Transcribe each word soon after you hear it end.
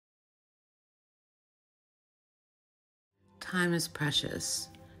Time is precious.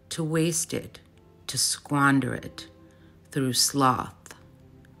 To waste it, to squander it through sloth,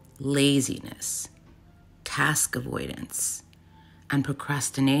 laziness, task avoidance, and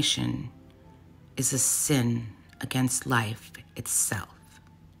procrastination is a sin against life itself.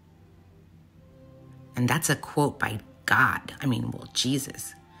 And that's a quote by God.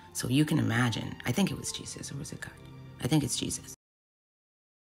 Jesus. So you can imagine. I think it was Jesus, or was it God? I think it's Jesus.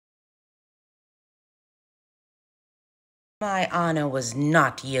 My honor was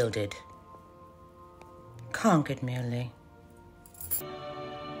not yielded. Conquered merely.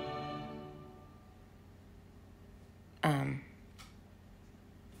 I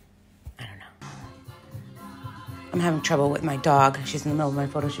don't know. I'm having trouble with my dog. She's in the middle of my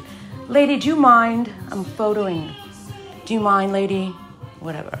photo shoot. Lady, do you mind? I'm photoing. Do you mind, lady?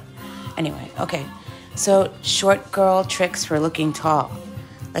 Whatever. Anyway, okay. So, short girl tricks for looking tall.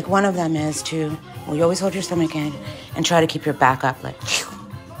 Like, one of them is to, you always hold your stomach in and try to keep your back up, like, phew.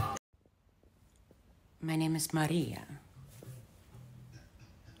 My name is Maria.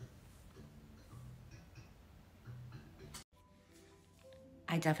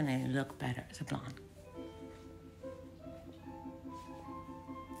 I definitely look better as a blonde.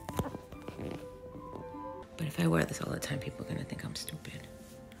 But if I wear this all the time, people are gonna think I'm stupid.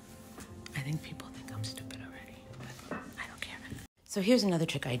 I think people think I'm stupid already, but I don't care. So here's another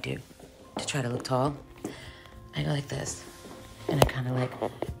trick I do to try to look tall. I go like this, and I kind of like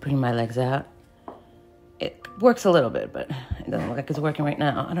bring my legs out. It works a little bit, but it doesn't look like it's working right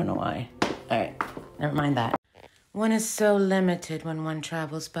now. I don't know why. All right, never mind that. One is so limited when one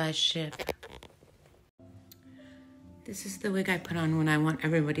travels by ship. This is the wig I put on when I want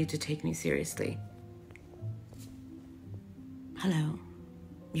everybody to take me seriously. Hello.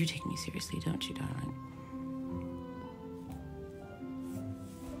 You take me seriously, don't you, darling?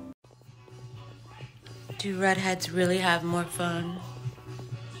 Do redheads really have more fun?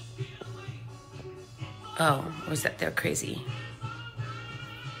 Oh, was that they're crazy?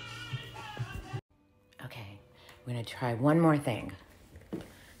 Okay, we're gonna try one more thing.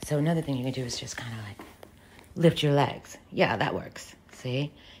 So another thing you can do is just kind of like lift your legs. Yeah, that works.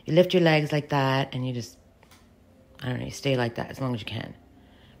 See? You lift your legs like that, and you just, I don't know, you stay like that as long as you can.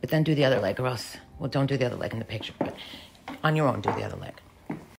 But then do the other leg, or else, well, don't do the other leg in the picture, but on your own, do the other leg.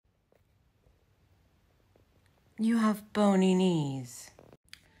 You have bony knees.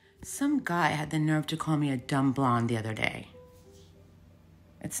 Some guy had the nerve to call me a dumb blonde the other day.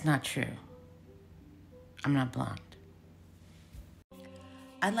 It's not true. I'm not blonde.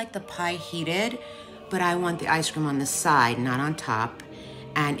 I'd like the pie heated, but I want the ice cream on the side, not on top.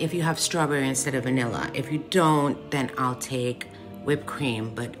 And if you have strawberry instead of vanilla. If you don't, then I'll take whipped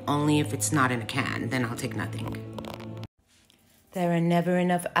cream, but only if it's not in a can, then I'll take nothing. There are never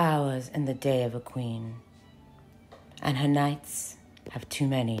enough hours in the day of a queen, and her nights have too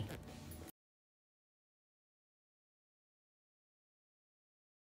many.